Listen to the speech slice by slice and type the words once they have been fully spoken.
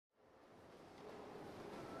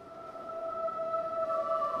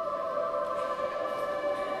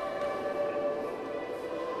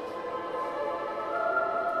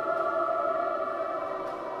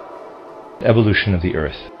Evolution of the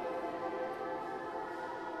Earth.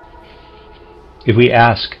 If we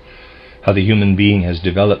ask how the human being has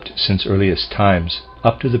developed since earliest times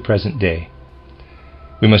up to the present day,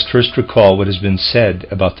 we must first recall what has been said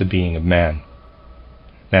about the being of man.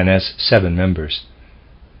 Man has 7 members.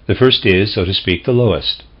 The first is, so to speak, the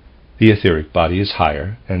lowest. The etheric body is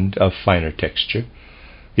higher and of finer texture.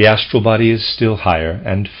 The astral body is still higher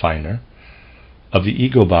and finer. Of the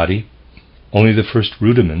ego body, only the first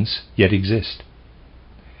rudiments yet exist.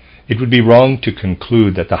 It would be wrong to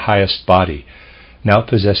conclude that the highest body now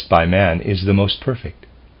possessed by man is the most perfect,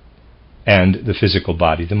 and the physical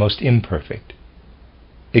body the most imperfect.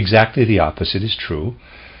 Exactly the opposite is true.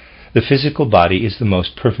 The physical body is the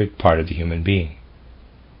most perfect part of the human being.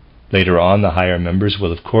 Later on, the higher members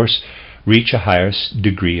will, of course, reach a higher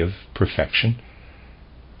degree of perfection,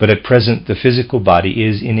 but at present the physical body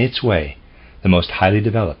is, in its way, the most highly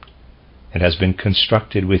developed, and has been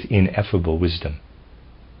constructed with ineffable wisdom.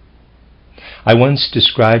 I once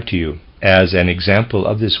described to you, as an example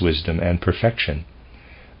of this wisdom and perfection,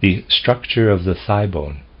 the structure of the thigh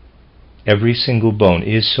bone. Every single bone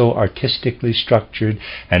is so artistically structured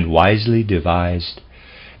and wisely devised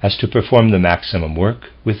as to perform the maximum work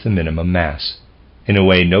with the minimum mass, in a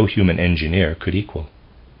way no human engineer could equal.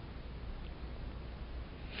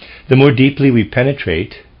 The more deeply we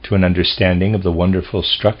penetrate to an understanding of the wonderful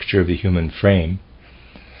structure of the human frame,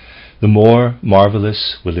 the more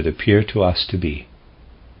marvelous will it appear to us to be.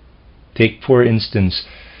 Take, for instance,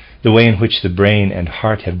 the way in which the brain and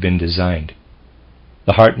heart have been designed.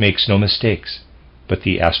 The heart makes no mistakes, but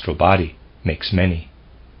the astral body makes many.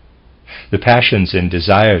 The passions and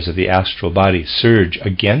desires of the astral body surge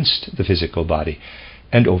against the physical body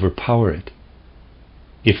and overpower it.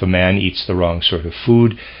 If a man eats the wrong sort of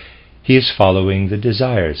food, he is following the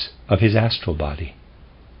desires of his astral body.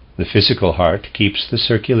 The physical heart keeps the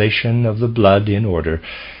circulation of the blood in order.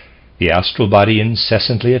 The astral body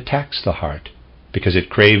incessantly attacks the heart because it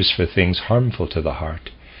craves for things harmful to the heart.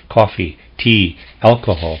 Coffee, tea,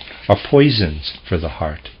 alcohol are poisons for the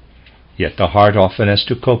heart. Yet the heart often has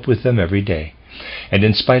to cope with them every day, and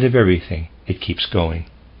in spite of everything, it keeps going.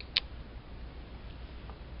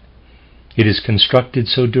 It is constructed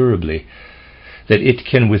so durably that it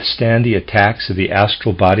can withstand the attacks of the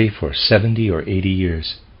astral body for 70 or 80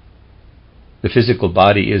 years. The physical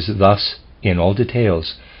body is thus, in all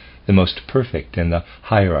details, the most perfect in the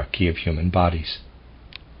hierarchy of human bodies.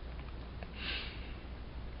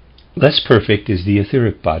 Less perfect is the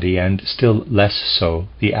etheric body, and still less so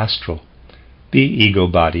the astral. The ego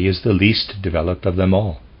body is the least developed of them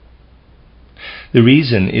all. The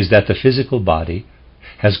reason is that the physical body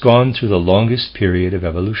has gone through the longest period of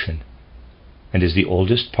evolution, and is the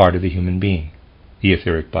oldest part of the human being. The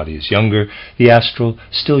etheric body is younger, the astral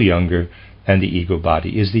still younger, and the ego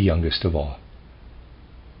body is the youngest of all.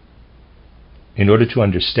 In order to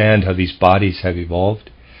understand how these bodies have evolved,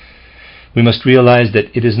 we must realize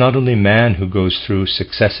that it is not only man who goes through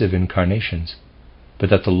successive incarnations, but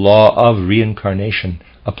that the law of reincarnation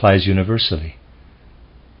applies universally.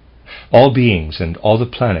 All beings and all the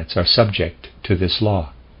planets are subject to this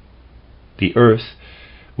law. The earth,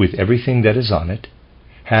 with everything that is on it,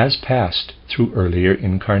 has passed through earlier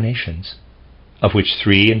incarnations, of which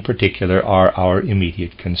 3 in particular are our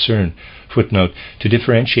immediate concern. Footnote: to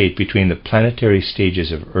differentiate between the planetary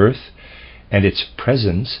stages of Earth and its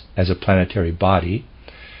presence as a planetary body,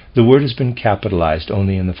 the word has been capitalized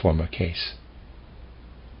only in the former case.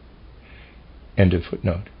 End of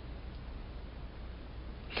footnote.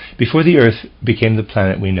 Before the Earth became the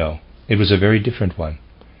planet we know, it was a very different one.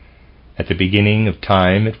 At the beginning of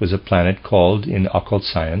time, it was a planet called, in occult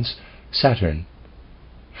science, Saturn.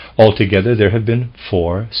 Altogether, there have been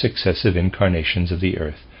 4 successive incarnations of the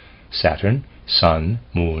Earth: Saturn, Sun,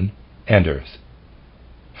 Moon, and Earth.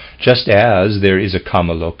 Just as there is a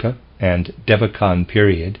Kamaloka and Devakan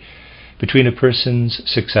period between a person's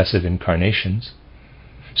successive incarnations,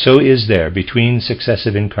 so is there between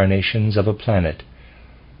successive incarnations of a planet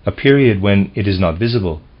a period when it is not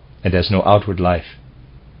visible and has no outward life.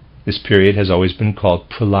 This period has always been called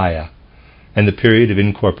Pralaya, and the period of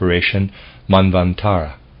incorporation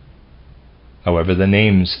Manvantara. However, the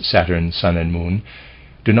names Saturn, Sun, and Moon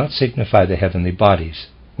do not signify the heavenly bodies,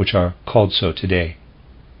 which are called so today.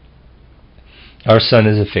 Our Sun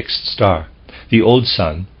is a fixed star. The old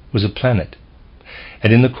Sun was a planet,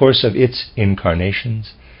 and in the course of its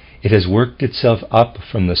incarnations, it has worked itself up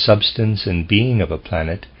from the substance and being of a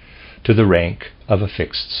planet to the rank of a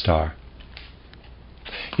fixed star.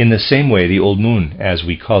 In the same way, the old moon, as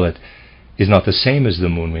we call it, is not the same as the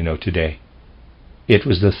moon we know today. It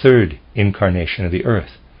was the 3rd incarnation of the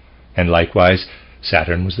earth, and likewise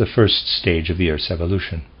Saturn was the first stage of the Earth's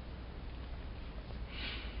evolution.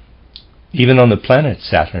 Even on the planet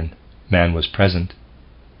Saturn, man was present.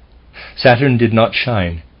 Saturn did not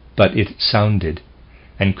shine, but it sounded,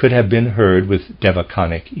 and could have been heard with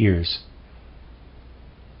devaconic ears.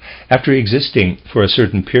 After existing for a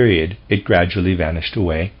certain period, it gradually vanished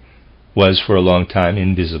away, was for a long time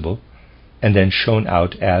invisible, and then shone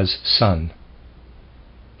out as sun.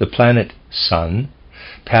 The planet Sun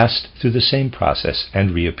passed through the same process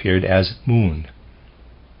and reappeared as moon.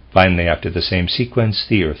 Finally, after the same sequence,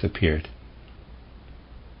 the Earth appeared.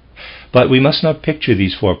 But we must not picture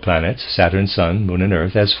these four planets, Saturn, Sun, Moon, and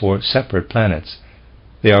Earth, as four separate planets.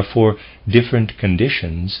 They are four different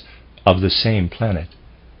conditions of the same planet.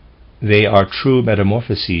 They are true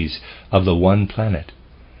metamorphoses of the one planet,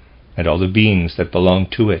 and all the beings that belong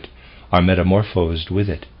to it are metamorphosed with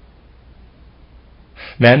it.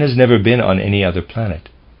 Man has never been on any other planet,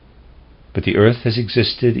 but the Earth has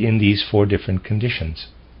existed in these four different conditions.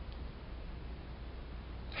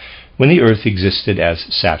 When the Earth existed as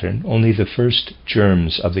Saturn, only the first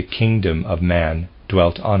germs of the kingdom of man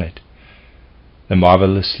dwelt on it. The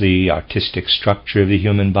marvelously artistic structure of the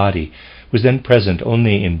human body was then present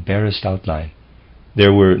only in barest outline.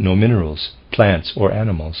 There were no minerals, plants, or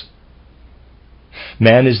animals.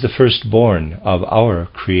 Man is the firstborn of our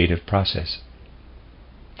creative process.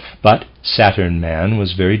 But Saturn man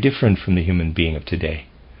was very different from the human being of today.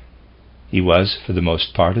 He was, for the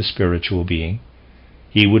most part, a spiritual being.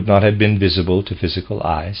 He would not have been visible to physical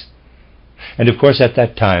eyes. And of course at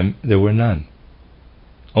that time there were none.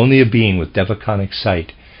 Only a being with devaconic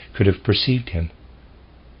sight could have perceived him.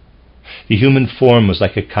 The human form was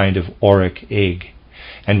like a kind of auric egg,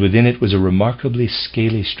 and within it was a remarkably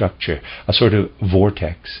scaly structure, a sort of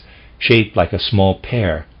vortex, shaped like a small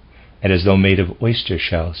pear, and as though made of oyster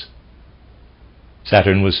shells.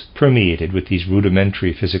 Saturn was permeated with these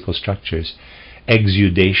rudimentary physical structures,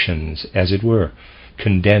 exudations, as it were,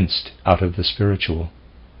 condensed out of the spiritual.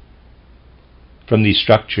 From these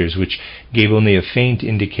structures, which gave only a faint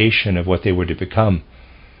indication of what they were to become,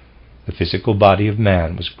 the physical body of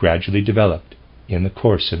man was gradually developed in the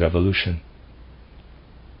course of evolution.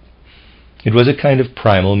 It was a kind of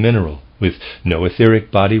primal mineral, with no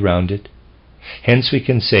etheric body round it. Hence we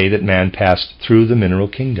can say that man passed through the mineral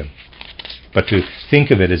kingdom. But to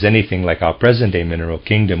think of it as anything like our present-day mineral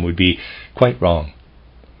kingdom would be quite wrong.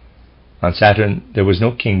 On Saturn there was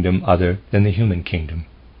no kingdom other than the human kingdom.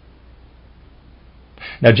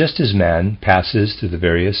 Now just as man passes through the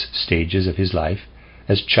various stages of his life,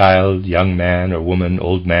 as child, young man or woman,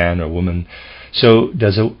 old man or woman, so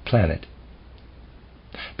does a planet.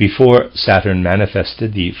 Before Saturn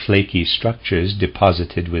manifested the flaky structures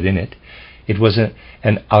deposited within it, it was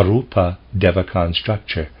an arupa devacon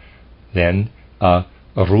structure, then a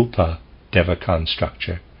rupa devacon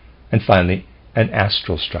structure, and finally an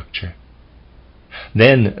astral structure.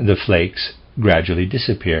 Then the flakes gradually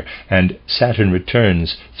disappear, and Saturn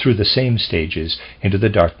returns through the same stages into the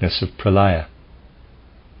darkness of pralaya.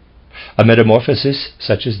 A metamorphosis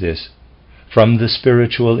such as this, from the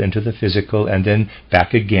spiritual into the physical and then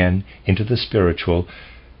back again into the spiritual,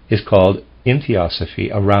 is called in theosophy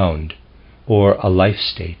a round, or a life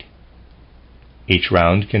state. Each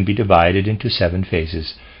round can be divided into 7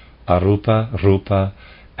 phases: arupa, rupa,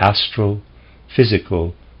 astral,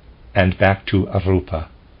 physical, and back to arupa.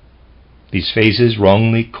 These phases,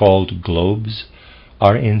 wrongly called globes,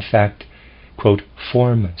 are in fact, quote,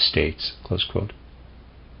 form states, close quote.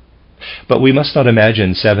 But we must not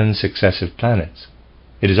imagine 7 successive planets.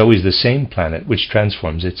 It is always the same planet which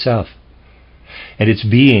transforms itself, and its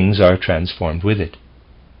beings are transformed with it.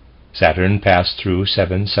 Saturn passed through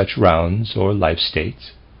 7 such rounds or life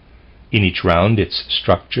states. In each round its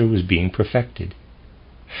structure was being perfected,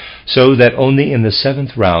 so that only in the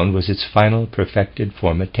 7th round was its final perfected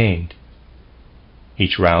form attained.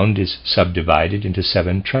 Each round is subdivided into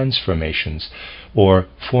 7 transformations, or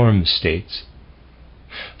form states,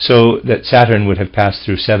 so that Saturn would have passed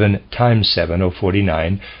through 7 times 7, or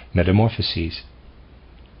 49, metamorphoses.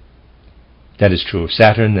 That is true of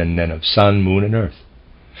Saturn, and then of Sun, Moon, and Earth.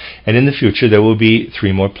 And in the future there will be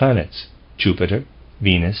 3 more planets: Jupiter,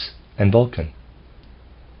 Venus, and Vulcan.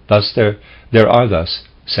 Thus there are thus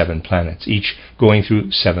 7 planets, each going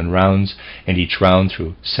through 7 rounds, and each round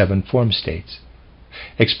through 7 form states,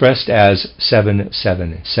 expressed as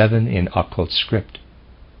 777 in occult script.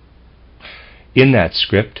 In that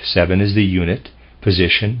script, 7 is the unit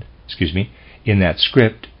position, in that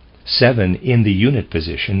script, 7 in the unit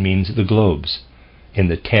position means the globes, in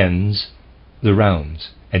the tens, the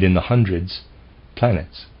rounds, and in the hundreds,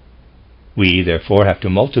 planets. We, therefore, have to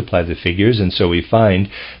multiply the figures, and so we find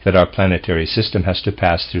that our planetary system has to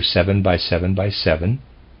pass through 7 by 7 by 7,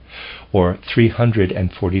 or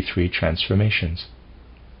 343 transformations.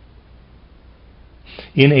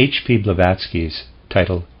 In H.P. Blavatsky's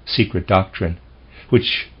title, Secret Doctrine,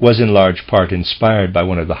 which was in large part inspired by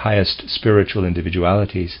one of the highest spiritual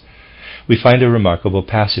individualities, we find a remarkable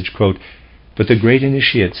passage, quote, "But the great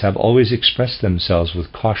initiates have always expressed themselves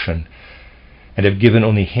with caution, and have given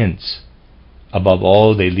only hints. Above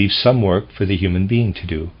all, they leave some work for the human being to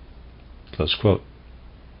do." Close quote.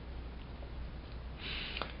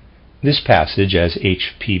 This passage, as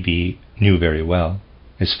H.P.B. knew very well,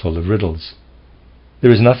 is full of riddles.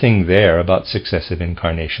 There is nothing there about successive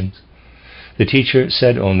incarnations. The teacher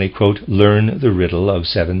said only, quote, "Learn the riddle of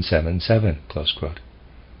 777, close quote.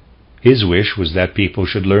 His wish was that people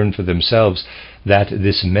should learn for themselves that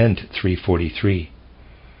this meant 343.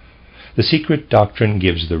 The secret doctrine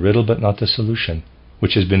gives the riddle but not the solution,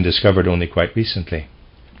 which has been discovered only quite recently.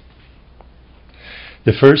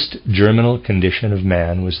 The first germinal condition of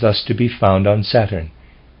man was thus to be found on Saturn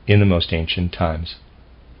in the most ancient times.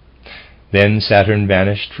 Then Saturn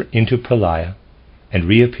vanished into Pralaya and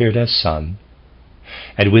reappeared as sun,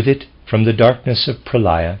 and with it from the darkness of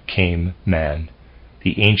Pralaya came man,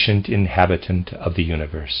 the ancient inhabitant of the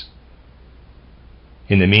universe.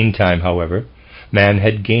 In the meantime, however, man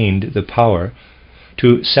had gained the power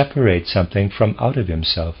to separate something from out of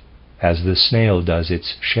himself, as the snail does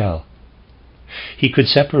its shell. He could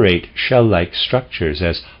separate shell-like structures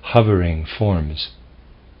as hovering forms.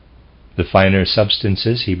 The finer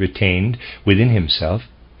substances he retained within himself,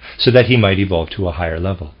 so that he might evolve to a higher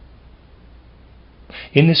level.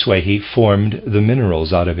 In this way he formed the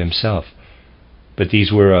minerals out of himself, but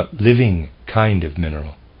these were a living kind of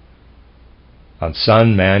mineral. On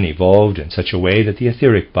Sun, man evolved in such a way that the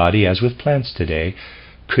etheric body, as with plants today,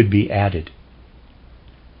 could be added.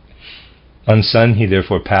 On Sun he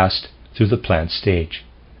therefore passed through the plant stage,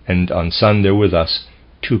 and on Sun there were thus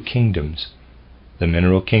two kingdoms, the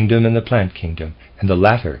mineral kingdom and the plant kingdom, and the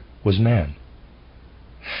latter was man.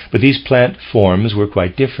 But these plant forms were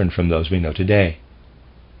quite different from those we know today.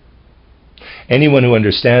 Anyone who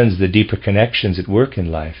understands the deeper connections at work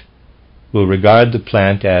in life will regard the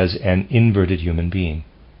plant as an inverted human being.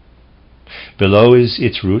 Below is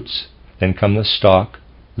its roots, then come the stalk,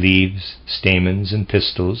 leaves, stamens, and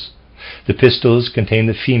pistils. The pistils contain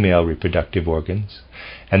the female reproductive organs,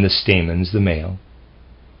 and the stamens the male.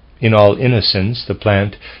 In all innocence, the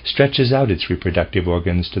plant stretches out its reproductive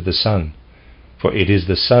organs to the sun, for it is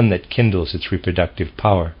the sun that kindles its reproductive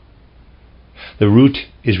power. The root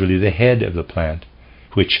is really the head of the plant,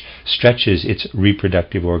 which stretches its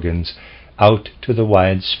reproductive organs out to the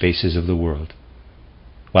wide spaces of the world,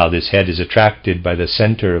 while this head is attracted by the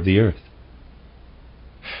center of the earth.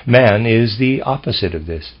 Man is the opposite of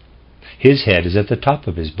this. His head is at the top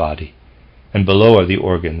of his body, and below are the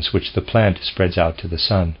organs which the plant spreads out to the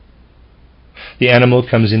sun. The animal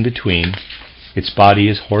comes in between. Its body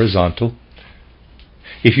is horizontal.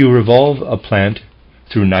 If you revolve a plant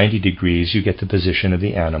through 90 degrees, you get the position of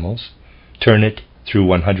the animals. Turn it through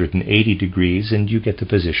 180 degrees, and you get the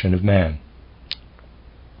position of man.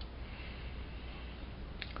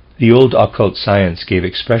 The old occult science gave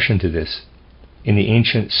expression to this in the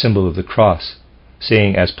ancient symbol of the cross,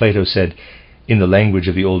 saying, as Plato said, in the language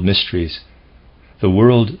of the old mysteries, the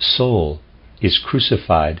world soul is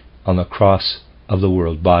crucified on the cross of the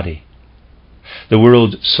world body. The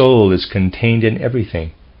world soul is contained in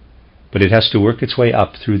everything, but it has to work its way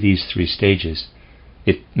up through these three stages.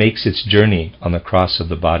 It makes its journey on the cross of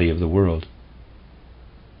the body of the world.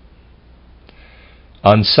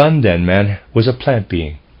 On Sun, then, man was a plant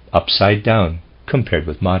being, upside down compared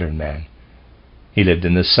with modern man. He lived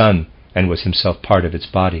in the sun and was himself part of its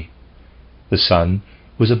body. The sun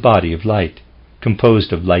was a body of light,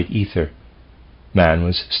 composed of light ether. Man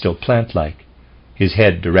was still plant-like, his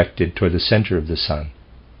head directed toward the center of the sun.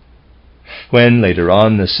 When, later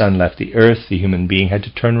on, the sun left the earth, the human being had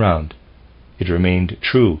to turn round. It remained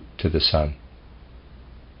true to the sun.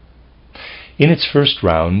 In its first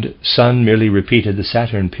round, Sun merely repeated the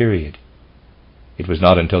Saturn period. It was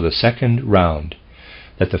not until the second round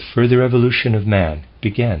that the further evolution of man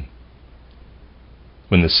began.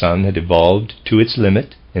 When the sun had evolved to its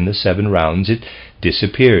limit in the 7 rounds, it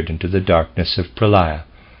disappeared into the darkness of Pralaya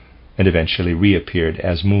and eventually reappeared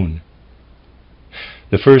as moon.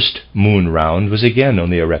 The first moon round was again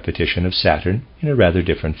only a repetition of Saturn in a rather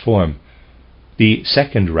different form. The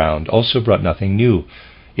second round also brought nothing new.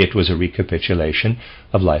 It was a recapitulation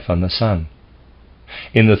of life on the sun.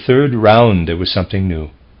 In the third round there was something new.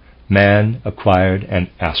 Man acquired an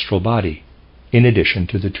astral body, in addition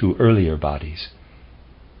to the two earlier bodies.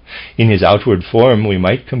 In his outward form, we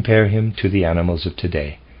might compare him to the animals of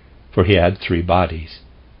today, for he had 3 bodies.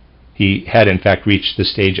 He had in fact reached the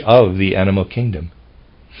stage of the animal kingdom.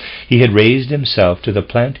 He had raised himself to the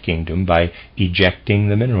plant kingdom by ejecting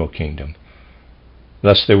the mineral kingdom.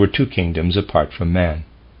 Thus there were 2 kingdoms apart from man.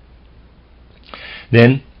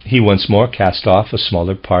 Then he once more cast off a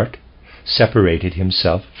smaller part, separated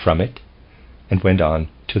himself from it, and went on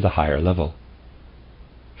to the higher level.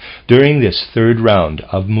 During this 3rd round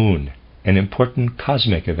of moon, an important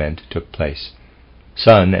cosmic event took place.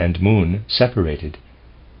 Sun and moon separated.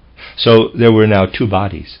 So there were now 2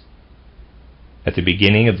 bodies. At the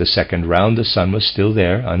beginning of the 2nd round, the sun was still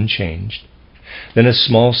there, unchanged. Then a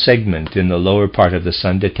small segment in the lower part of the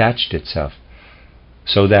sun detached itself,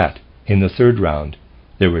 so that, in the 3rd round,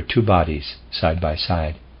 there were 2 bodies side by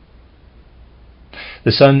side.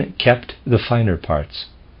 The sun kept the finer parts,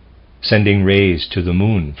 sending rays to the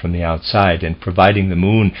moon from the outside and providing the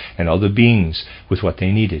moon and all the beings with what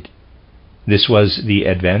they needed. This was the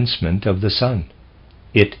advancement of the sun.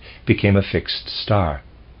 It became a fixed star,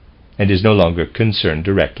 and is no longer concerned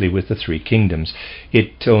directly with the 3 kingdoms.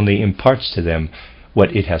 It only imparts to them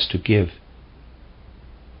what it has to give.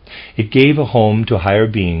 It gave a home to higher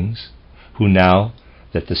beings who, now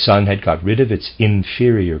that the sun had got rid of its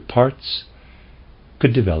inferior parts,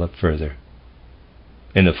 could develop further.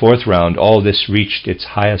 In the 4th round, all this reached its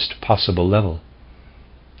highest possible level.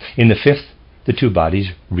 In the 5th, the 2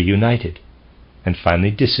 bodies reunited and finally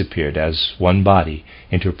disappeared as one body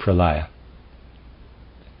into pralaya.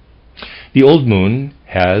 The old moon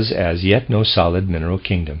has as yet no solid mineral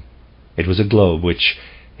kingdom. It was a globe which,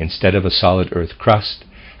 instead of a solid earth crust,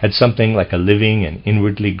 had something like a living and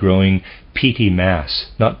inwardly growing peaty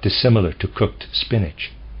mass, not dissimilar to cooked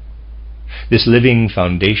spinach. This living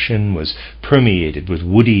foundation was permeated with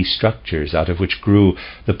woody structures out of which grew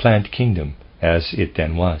the plant kingdom, as it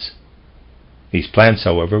then was. These plants,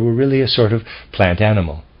 however, were really a sort of plant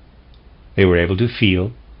animal. They were able to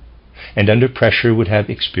feel, and under pressure would have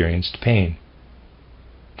experienced pain.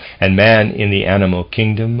 And man in the animal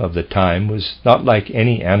kingdom of the time was not like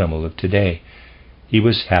any animal of today. He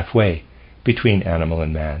was halfway between animal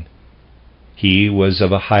and man. He was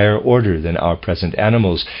of a higher order than our present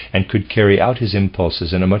animals and could carry out his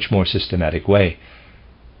impulses in a much more systematic way.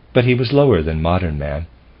 But he was lower than modern man,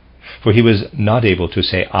 for he was not able to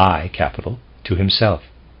say I, capital, to himself.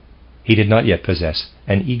 He did not yet possess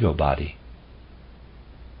an ego body.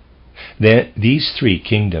 These 3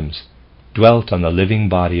 kingdoms dwelt on the living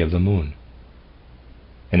body of the moon.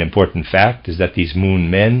 An important fact is that these moon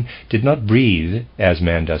men did not breathe as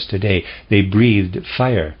man does today. They breathed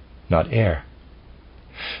fire, not air.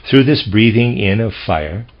 Through this breathing in of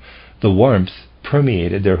fire, the warmth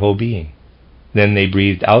permeated their whole being. Then they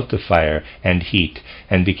breathed out the fire and heat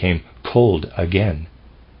and became cold again.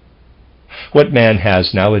 What man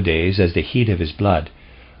has nowadays as the heat of his blood,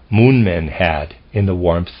 moon men had in the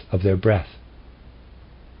warmth of their breath.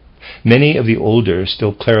 Many of the older,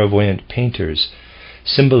 still clairvoyant painters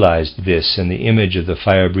symbolized this in the image of the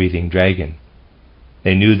fire-breathing dragon.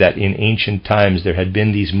 They knew that in ancient times there had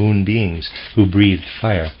been these moon beings who breathed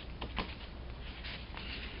fire.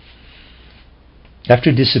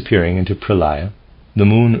 After disappearing into pralaya, the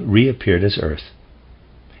moon reappeared as earth.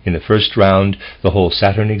 In the 1st round, the whole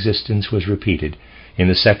Saturn existence was repeated. In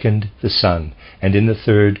the 2nd, the sun, and in the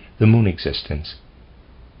 3rd, the moon existence.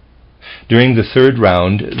 During the 3rd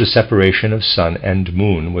round, the separation of sun and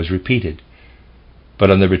moon was repeated. But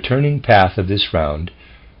on the returning path of this round,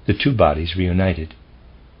 the 2 bodies reunited.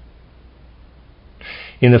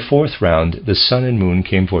 In the 4th round, the sun and moon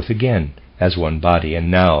came forth again as one body, and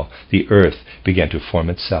now the earth began to form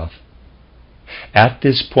itself. At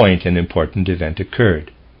this point, an important event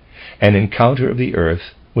occurred, an encounter of the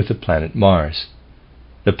earth with the planet Mars.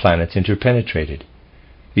 The planets interpenetrated,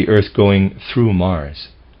 the earth going through Mars.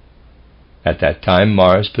 At that time,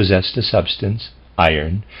 Mars possessed a substance,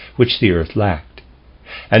 iron, which the earth lacked,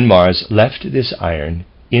 and Mars left this iron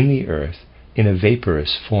in the earth in a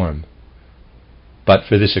vaporous form. But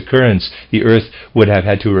for this occurrence, the earth would have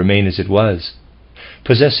had to remain as it was,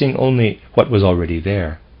 possessing only what was already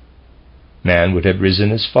there. Man would have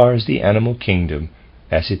risen as far as the animal kingdom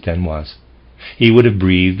as it then was. He would have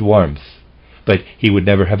breathed warmth, but he would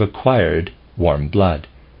never have acquired warm blood,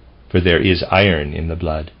 for there is iron in the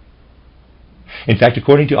blood. In fact,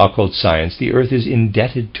 according to occult science, the earth is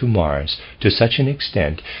indebted to Mars to such an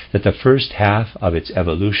extent that the first half of its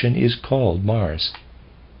evolution is called Mars.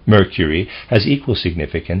 Mercury has equal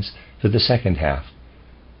significance for the second half.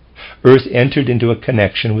 Earth entered into a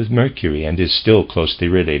connection with Mercury and is still closely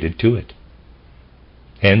related to it.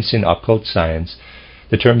 Hence, in occult science,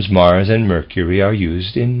 the terms Mars and Mercury are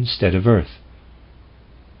used instead of Earth.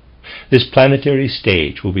 This planetary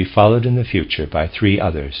stage will be followed in the future by 3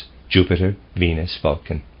 others: Jupiter, Venus,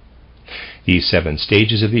 Vulcan. These 7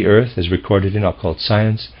 stages of the Earth, as recorded in occult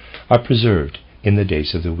science, are preserved in the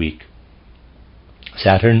days of the week.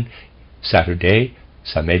 Saturn, Saturday,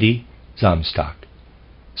 Samedi, Samstag.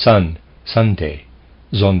 Sun, Sunday,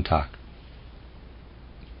 Sonntag.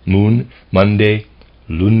 Moon, Monday,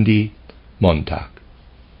 Lundi, Montag.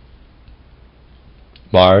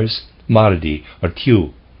 Mars, Mardi, or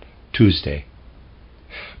Tuesday.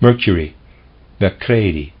 Mercury,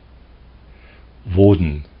 Mercredi.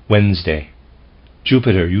 Woden, Wednesday.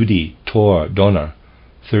 Jupiter, Judi, Tor, Donner,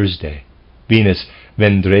 Thursday. Venus,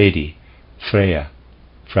 Vendredi, Freya,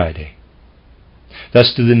 Friday.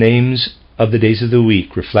 Thus do the names of the days of the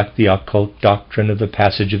week reflect the occult doctrine of the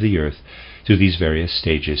passage of the earth through these various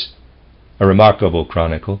stages. A remarkable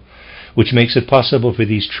chronicle, which makes it possible for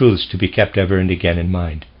these truths to be kept ever and again in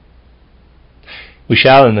mind. We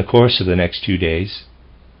shall see in the course of the next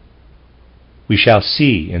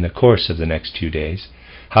 2 days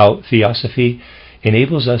how Theosophy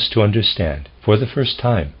enables us to understand, for the first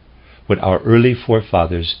time, what our early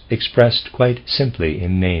forefathers expressed quite simply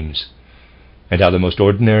in names, and how the most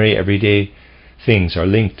ordinary, everyday things are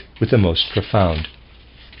linked with the most profound.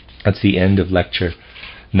 That's the end of Lecture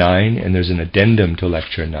 9, and there's an addendum to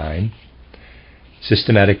Lecture 9.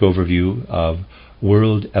 Systematic overview of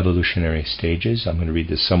world evolutionary stages. I'm going to read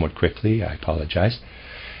this somewhat quickly, I apologize.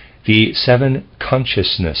 The 7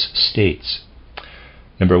 consciousness states.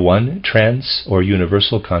 Number 1, trance or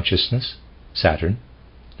universal consciousness, Saturn.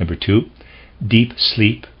 Number 2, deep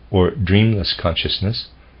sleep or dreamless consciousness,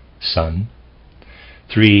 Sun.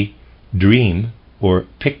 3, dream or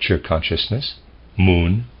picture consciousness,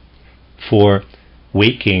 Moon. 4,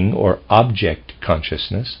 waking or object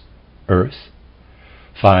consciousness, Earth.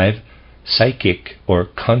 5, psychic or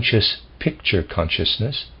conscious picture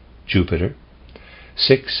consciousness, Jupiter.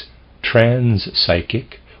 6,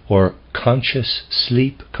 trans-psychic or conscious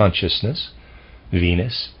sleep consciousness,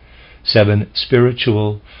 Venus. 7,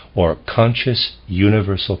 spiritual or conscious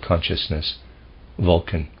universal consciousness,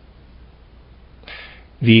 Vulcan.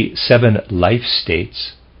 The 7 life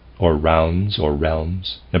states, or rounds or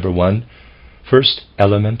realms. Number 1, first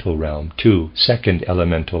elemental realm. 2, second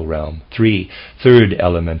elemental realm. 3, third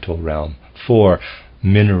elemental realm. 4,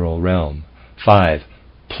 mineral realm. 5,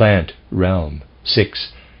 plant realm.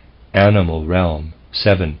 6, animal realm.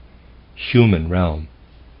 7, human realm.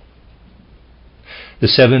 The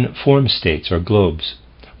 7 form states or globes.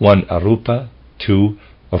 1, arupa. 2,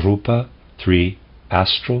 rupa. 3,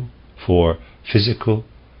 astral. 4, physical.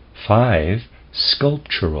 5,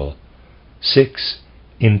 sculptural. 6,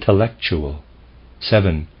 intellectual.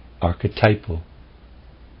 7, archetypal.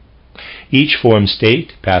 Each form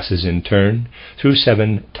state passes in turn through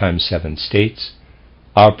 7 times 7 states.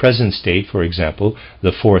 Our present state, for example,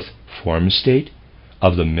 the 4th form state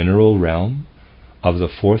of the mineral realm of the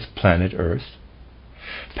 4th planet Earth,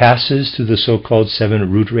 passes through the so-called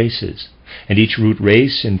 7 root races, and each root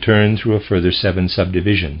race in turn through a further 7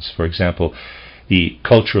 subdivisions, for example, the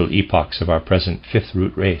cultural epochs of our present 5th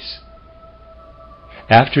root race.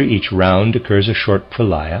 After each round occurs a short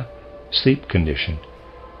pralaya, sleep condition,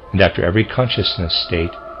 and after every consciousness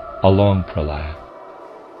state, a long pralaya.